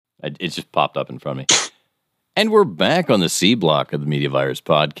It just popped up in front of me. And we're back on the C block of the Media Virus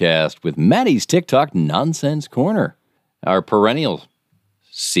podcast with Matty's TikTok Nonsense Corner, our perennial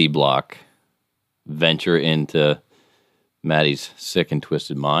C block venture into Matty's sick and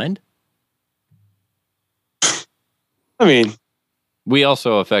twisted mind. I mean, we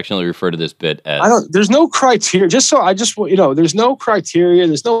also affectionately refer to this bit as... there's no criteria. There's no criteria.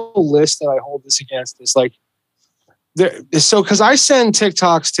 There's no list that I hold this against. It's like, because I send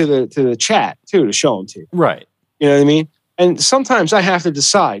TikToks to the chat too, to show them to you. Right. You know what I mean? And sometimes I have to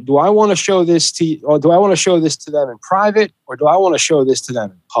decide, do I want to show this to you, or do I want to show this to them in private, or do I want to show this to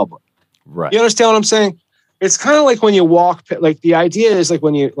them in public? Right. You understand what I'm saying? It's kind of like when you walk, like the idea is like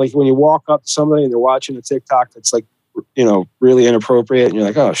when you walk up to somebody and they're watching a TikTok that's like, really inappropriate, and you're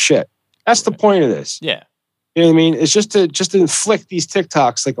like, oh shit. That's the point of this. Yeah. You know what I mean? It's just to inflict these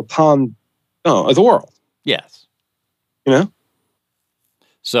TikToks like upon the world. Yes. You know?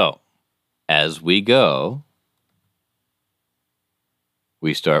 So, as we go,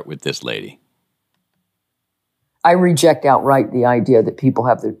 we start with this lady. I reject outright the idea that people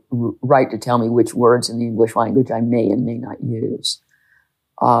have the right to tell me which words in the English language I may and may not use.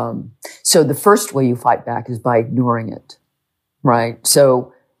 So the first way you fight back is by ignoring it, right?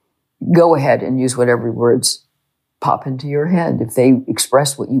 So go ahead and use whatever words pop into your head. If they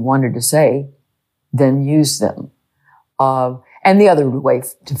express what you wanted to say, then use them. And the other way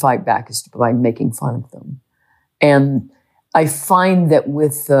to fight back is by making fun of them. And I find that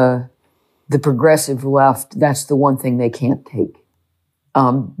with the progressive left, that's the one thing they can't take.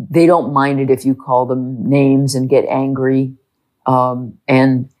 They don't mind it if you call them names and get angry.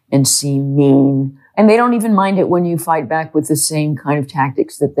 And seem mean. And they don't even mind it when you fight back with the same kind of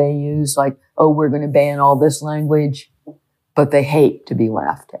tactics that they use, like, oh, we're going to ban all this language. But they hate to be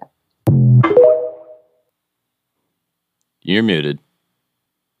laughed at. You're muted.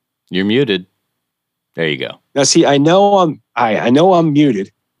 You're muted. There you go. Now, see, I know I'm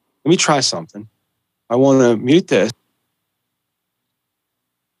muted. Let me try something. I want to mute this.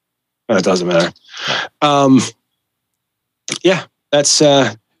 No, it doesn't matter. Yeah, that's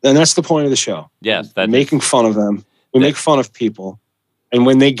the point of the show. Yes, making fun of them. We make fun of people, and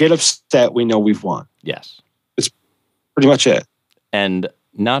when they get upset, we know we've won. Yes, it's pretty much it. And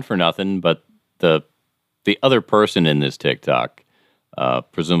not for nothing, but the other person in this TikTok,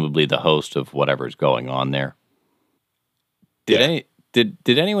 presumably the host of whatever's going on there, did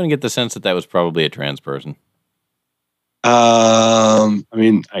anyone get the sense that was probably a trans person? I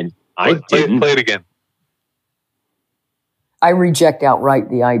mean, I didn't. Play it again. I reject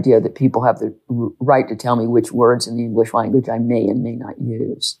outright the idea that people have the right to tell me which words in the English language I may and may not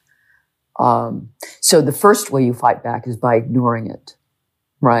use. So the first way you fight back is by ignoring it,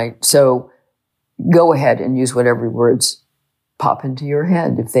 right? So go ahead and use whatever words pop into your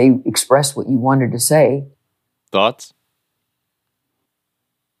head. If they express what you wanted to say. Thoughts?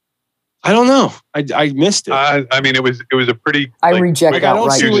 I don't know. I missed it. I mean, it was a pretty. I reject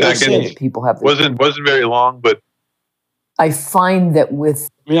outright the idea that people have. Wasn't very long, but. I find that with...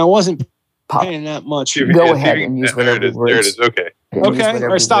 I wasn't paying that much. Go ahead and use whatever words. There it is. Okay. Okay.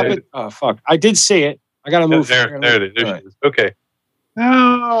 Or stop it. Oh, fuck. I did see it. I got to move. There it is. Right. Okay.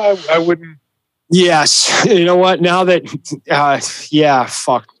 No, I wouldn't. Yes. You know what? Now that... yeah,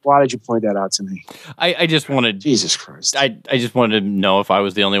 fuck. Why did you point that out to me? I just wanted... Jesus Christ. I just wanted to know if I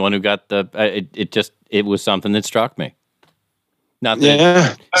was the only one who got the... It was something that struck me. Not that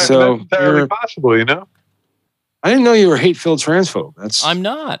yeah. So... That's entirely possible, you know? I didn't know you were a hate-filled transphobe. I'm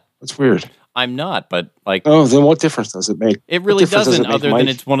not. That's weird. I'm not, but like... Oh, then what difference does it make? It really doesn't, other than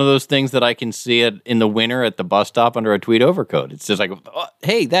it's one of those things that I can see it in the winter at the bus stop under a tweed overcoat. It's just like, oh,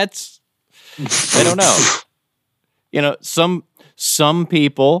 hey, that's... I don't know. You know, some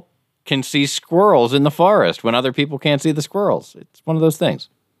people can see squirrels in the forest when other people can't see the squirrels. It's one of those things.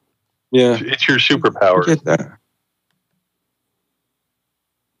 Yeah. It's your superpower. I get that.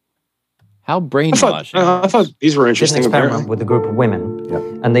 How brainwashing. I thought these were interesting. Did an experiment with a group of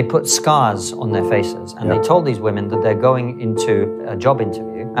women, and they put scars on their faces, and they told these women that they're going into a job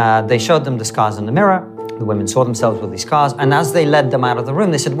interview. They showed them the scars in the mirror. The women saw themselves with these scars, and as they led them out of the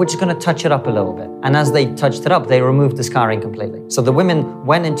room, they said, we're just going to touch it up a little bit. And as they touched it up, they removed the scarring completely. So the women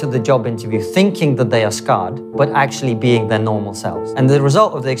went into the job interview thinking that they are scarred, but actually being their normal selves. And the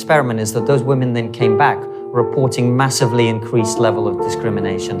result of the experiment is that those women then came back reporting massively increased level of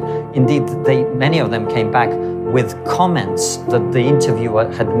discrimination. Indeed, many of them came back with comments that the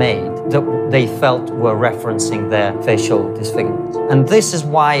interviewer had made that they felt were referencing their facial disfigurements. And this is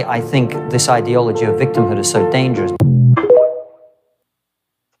why I think this ideology of victimhood is so dangerous.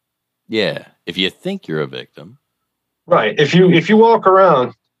 Yeah, if you think you're a victim. Right. If you walk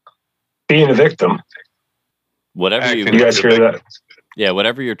around being a victim. Whatever you guys hear that? Yeah,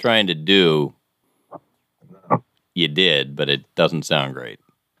 whatever you're trying to do, you did, but it doesn't sound great.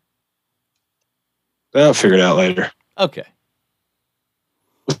 I'll figure it out later. Okay.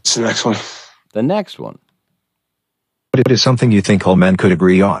 What's the next one? The next one. What is something you think all men could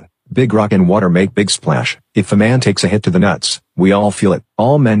agree on? Big rock and water make big splash. If a man takes a hit to the nuts, we all feel it.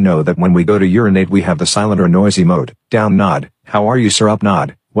 All men know that when we go to urinate we have the silent or noisy mode. Down nod. How are you sir? Up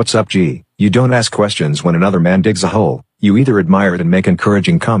nod. What's up G? You don't ask questions when another man digs a hole. You either admire it and make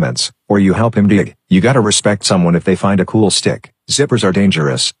encouraging comments, or you help him dig. You gotta respect someone if they find a cool stick. Zippers are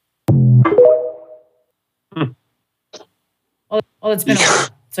dangerous. Well, it's been a while.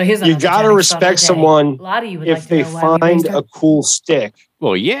 So here's you got to respect someone a lot of you would if like to they know why we find raised our- a cool stick.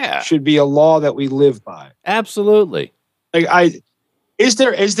 Well, yeah. Should be a law that we live by. Absolutely. Like is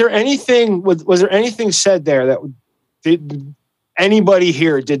there anything was there anything said there that did anybody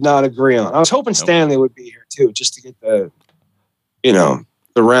here did not agree on? I was hoping Stanley would be here too, just to get the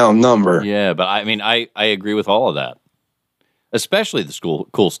the round number. Yeah, but I mean I agree with all of that. Especially the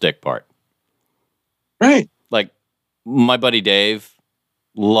cool stick part. Right. Like my buddy Dave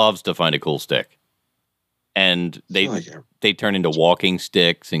loves to find a cool stick. And they turn into walking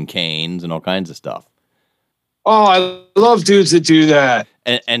sticks and canes and all kinds of stuff. Oh, I love dudes that do that.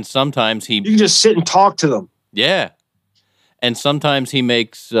 And sometimes you can just sit and talk to them. Yeah. And sometimes he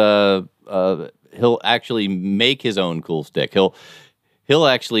makes he'll actually make his own cool stick. He'll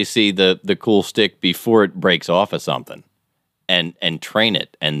actually see the cool stick before it breaks off of something and train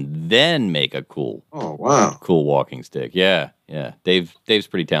it and then make a cool walking stick. Yeah. Dave's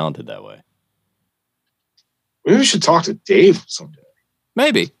pretty talented that way. Maybe we should talk to Dave someday.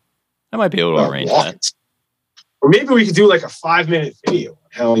 Maybe. I might be able to arrange that. Or maybe we could do like a 5-minute video on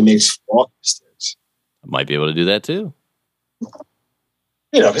how he makes walking sticks. I might be able to do that too.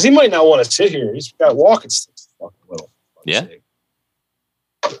 Because he might not want to sit here. He's got walking sticks. Fucking little. Yeah.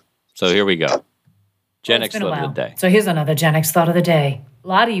 So here we go. Gen X thought of the day. So here's another Gen X thought of the day. A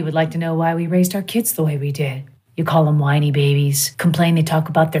lot of you would like to know why we raised our kids the way we did. You call them whiny babies, complain they talk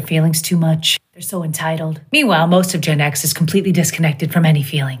about their feelings too much. They're so entitled. Meanwhile, most of Gen X is completely disconnected from any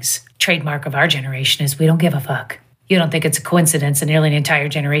feelings. Trademark of our generation is we don't give a fuck. You don't think it's a coincidence and nearly an entire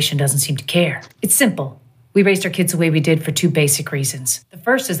generation doesn't seem to care. It's simple. We raised our kids the way we did for 2 basic reasons. The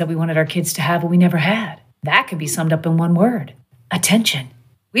first is that we wanted our kids to have what we never had. That can be summed up in one word: attention.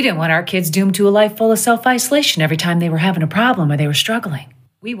 We didn't want our kids doomed to a life full of self-isolation every time they were having a problem or they were struggling.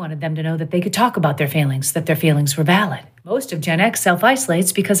 We wanted them to know that they could talk about their feelings, that their feelings were valid. Most of Gen X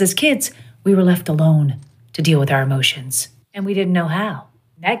self-isolates because as kids, we were left alone to deal with our emotions. And we didn't know how.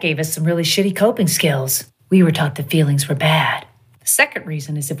 That gave us some really shitty coping skills. We were taught that feelings were bad. The second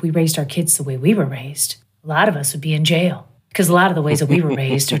reason is if we raised our kids the way we were raised, a lot of us would be in jail. Because a lot of the ways that we were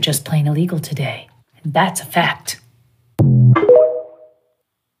raised are just plain illegal today. And that's a fact.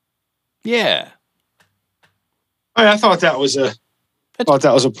 Yeah. I thought that was a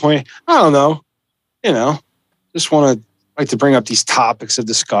point. I don't know. Just like to bring up these topics of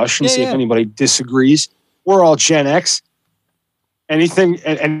discussion, see if anybody disagrees. We're all Gen X.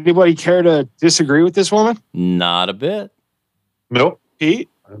 Anybody care to disagree with this woman? Not a bit. Nope. Pete?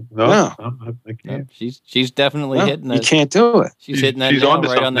 No. I can't. She's definitely hitting it. You can't do it. She's hitting that nail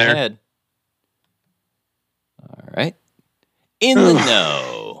right on the head. All right. In the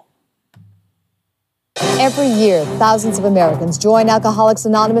know. Every year, thousands of Americans join Alcoholics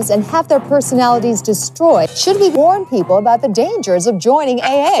Anonymous and have their personalities destroyed. Should we warn people about the dangers of joining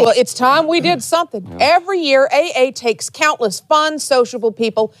AA? Well, it's time we did something. Yeah. Every year, AA takes countless fun, sociable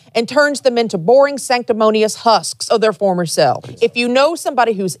people and turns them into boring, sanctimonious husks of their former selves. If you know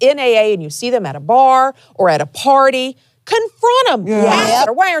somebody who's in AA and you see them at a bar or at a party, confront them. Yeah.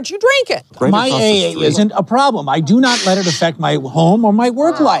 Why aren't you drinking? My AA isn't a problem. I do not let it affect my home or my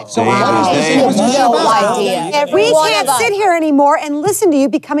work life. So We can't sit here anymore and listen to you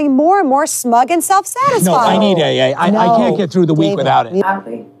becoming more and more smug and self-satisfied. No, I need AA. I can't get through the week without it.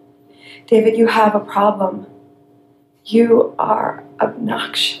 David, you have a problem. You are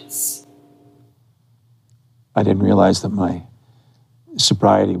obnoxious. I didn't realize that my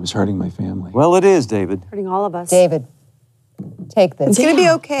sobriety was hurting my family. Well, it is, David. Hurting all of us. David, take this. It's going to be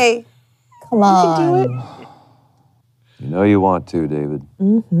okay. Come on. You can do it. You know you want to, David.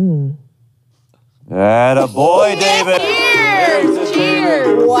 Mm-hmm. Attaboy, David.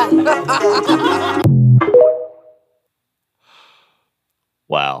 Cheers.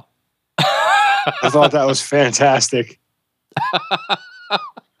 Wow. I thought that was fantastic.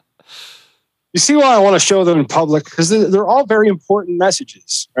 You see why I want to show them in public? Because they're all very important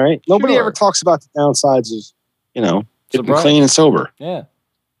messages, right? Nobody ever talks about the downsides of, getting clean and sober. Yeah.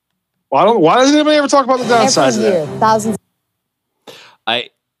 Why doesn't anybody ever talk about the downsides of that? Thousands. I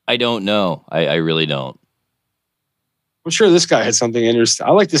don't know. I really don't. I'm sure this guy had something interesting.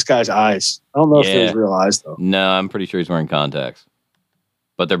 I like this guy's eyes. I don't know if they was real eyes though. No, I'm pretty sure he's wearing contacts,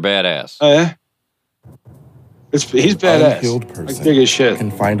 but they're badass. Oh yeah, he's badass. Unhealed person like, big as shit.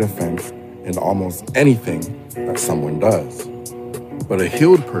 Can find offense in almost anything that someone does, but a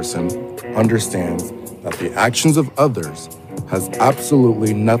healed person understands that the actions of others has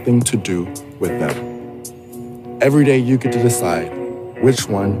absolutely nothing to do with them. Every day you get to decide which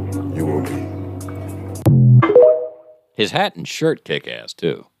one you will be. His hat and shirt kick ass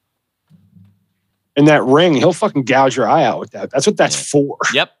too. And that ring, he'll fucking gouge your eye out with that. That's what that's for.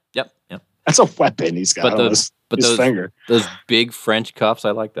 Yep. That's a weapon he's got on his finger. Those big French cuffs,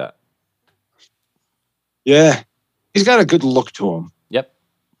 I like that. Yeah. He's got a good look to him. Yep.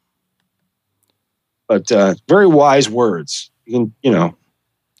 But very wise words. You can,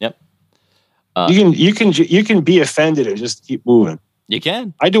 Yep. You can be offended and just keep moving. You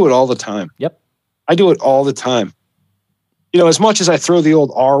can. I do it all the time. Yep. I do it all the time. As much as I throw the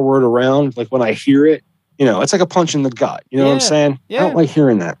old R word around, like when I hear it, it's like a punch in the gut. You know what I'm saying? Yeah. I don't like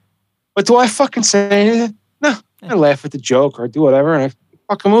hearing that. But do I fucking say anything? No. I laugh at the joke or I do whatever and I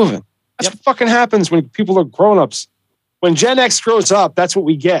fucking moving. That's what fucking happens when people are grown-ups. When Gen X grows up, that's what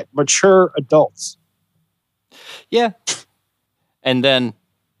we get. Mature adults. Yeah. And then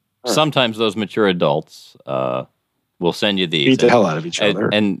sometimes those mature adults will send you these. Beat the hell out of each other.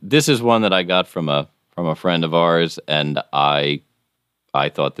 And this is one that I got from a friend of ours, and I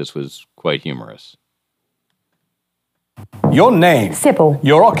thought this was quite humorous. Your name. Sybil.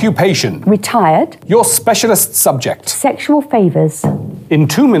 Your occupation. Retired. Your specialist subject. Sexual favors. In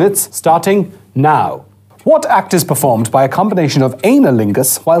 2 minutes, starting now. What act is performed by a combination of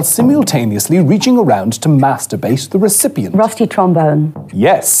analingus while simultaneously reaching around to masturbate the recipient? Rusty trombone.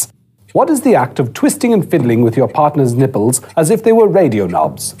 Yes. What is the act of twisting and fiddling with your partner's nipples as if they were radio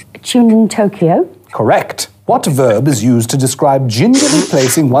knobs? Tune in Tokyo. Correct. What verb is used to describe gingerly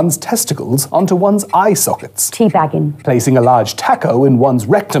placing one's testicles onto one's eye sockets? Teabagging. Placing a large taco in one's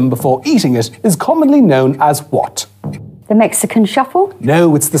rectum before eating it is commonly known as what? The Mexican shuffle?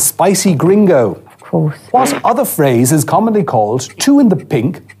 No, it's the spicy gringo. Of course. What other phrase is commonly called 2 in the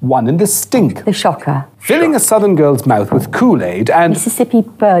pink, 1 in the stink? The shocker. Filling a southern girl's mouth with Kool-Aid and... Mississippi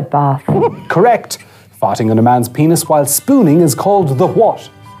bird bath. Correct. Farting on a man's penis while spooning is called the what?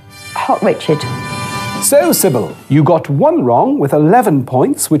 Hot Richard. So, Sybil, you got 1 wrong with 11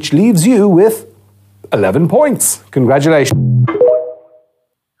 points, which leaves you with 11 points. Congratulations.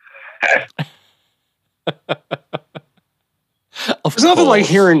 There's nothing like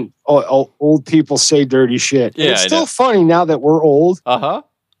hearing old people say dirty shit. Yeah, it's still funny now that we're old. Uh-huh.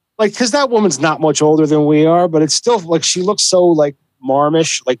 Like, because that woman's not much older than we are, but it's still like she looks so like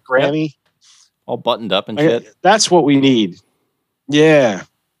Marmish, like Grammy. Yep. All buttoned up and shit. That's what we need. Yeah.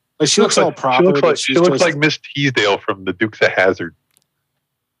 Like she looks all proper. She looks like Miss Teasdale from the Dukes of Hazzard.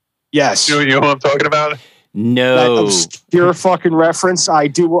 Yes. You know what I'm talking about? No. That obscure fucking reference. I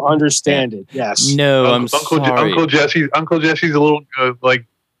do understand it. Yes. No, Uncle Jesse's a little like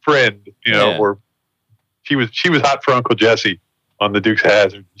friend, or she was hot for Uncle Jesse on the Dukes of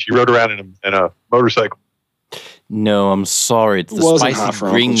Hazzard. She rode around in a motorcycle. No, I'm sorry. It's the spicy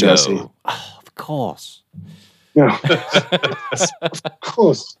gringo. Oh, of course. No. Of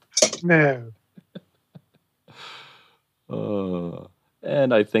course. No.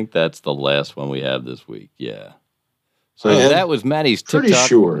 And I think that's the last one we have this week. Yeah. So that was Matty's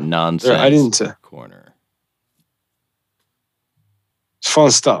TikTok nonsense corner. It's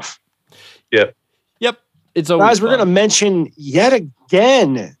fun stuff. Yep. It's always guys. We're going to mention yet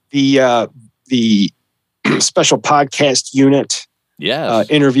again the special podcast unit. Yes.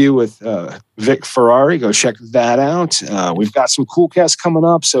 Interview with Vic Ferrari. Go check that out. We've got some cool casts coming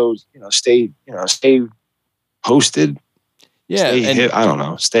up, so stay posted. Yeah, I don't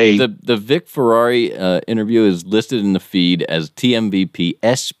know. Stay. The Vic Ferrari interview is listed in the feed as TMVP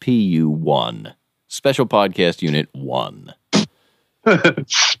SPU1, Special Podcast Unit 1.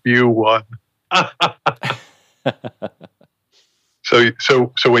 Spew 1. So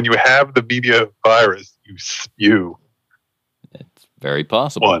when you have the media virus, you spew. It's very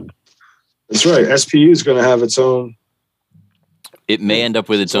possible. 1. That's right. SPU is going to have its own. It may end up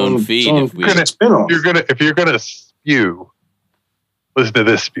with its own feed if we. If you're gonna spew, listen to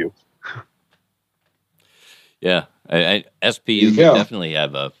this spew. Yeah, SPU could definitely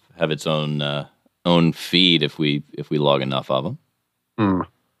have its own feed if we log enough of them.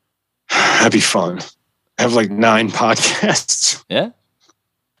 That'd be fun. Have like 9 podcasts. Yeah,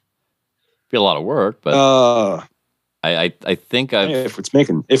 be a lot of work, but I think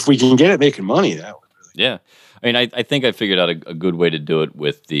if we can get it making money, that would really. Yeah. I mean, I think I figured out a good way to do it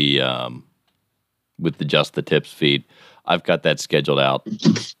with the Just the Tips feed. I've got that scheduled out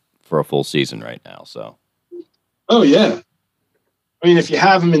for a full season right now. So. Oh yeah. I mean, if you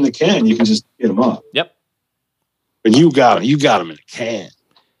have them in the can, you can just get them up. Yep. But you got them in a can.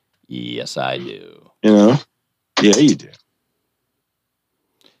 Yes, I do. You know? Yeah, you do.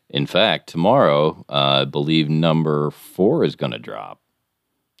 In fact, tomorrow, I believe number 4 is going to drop.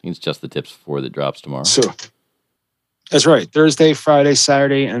 I think it's Just the Tips 4 that drops tomorrow. So, that's right. Thursday, Friday,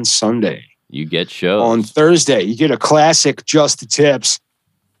 Saturday, and Sunday. You get shows. On Thursday, you get a classic Just the Tips.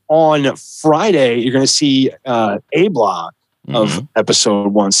 On Friday, you're going to see A block of episode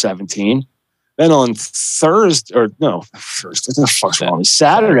 117. Then on Saturday,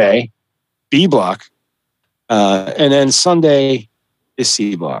 B block. And then Sunday is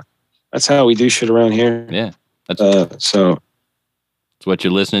C block. That's how we do shit around here. Yeah. That's what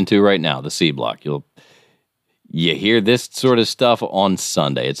you're listening to right now, the C block. You hear this sort of stuff on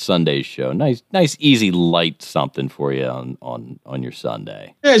Sunday. It's Sunday's show. Nice, easy, light something for you on your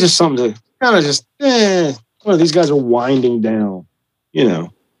Sunday. Yeah, just something to kind of just, these guys are winding down. You know,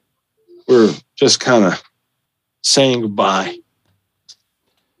 we're just kind of saying goodbye.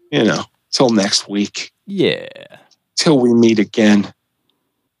 You know, till next week. Yeah. Till we meet again.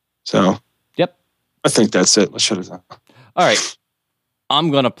 So, yep. I think that's it. Let's shut it down. All right.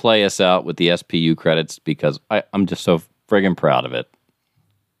 I'm going to play us out with the SPU credits because I'm just so friggin' proud of it.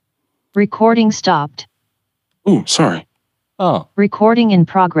 Recording stopped. Ooh, sorry. Oh. Recording in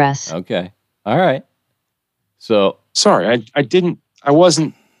progress. Okay. All right. So. Sorry, I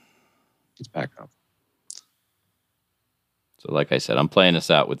wasn't. It's back up. So like I said, I'm playing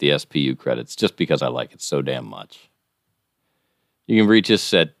us out with the SPU credits just because I like it so damn much. You can reach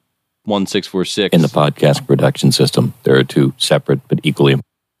us at 1646. In the podcast production system, there are 2 separate but equally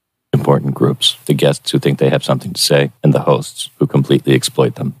important groups. The guests who think they have something to say and the hosts who completely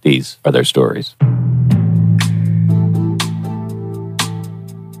exploit them. These are their stories.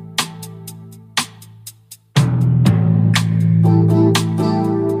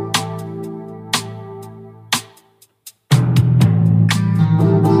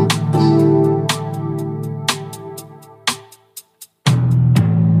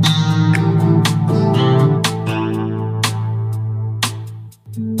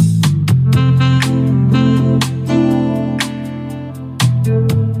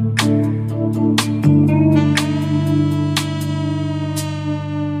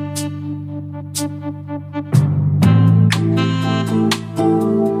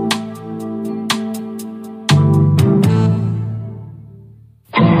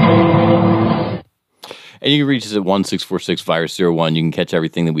 And you can reach us at 1646-virus01. You can catch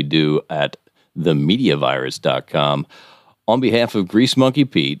everything that we do at themediavirus.com. On behalf of Grease Monkey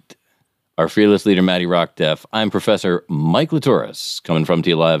Pete, our fearless leader, Matty Rockdeff, I'm Professor Mike Latoris, coming from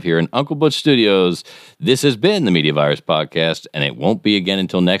to you live here in Uncle Butch Studios. This has been the Media Virus Podcast, and it won't be again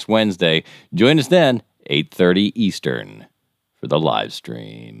until next Wednesday. Join us then, 8:30 Eastern, for the live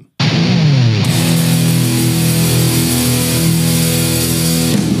stream.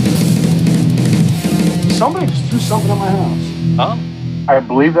 Somebody just threw something at my house. Oh? I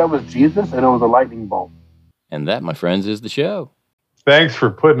believe that was Jesus, and it was a lightning bolt. And that, my friends, is the show. Thanks for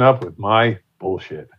putting up with my bullshit.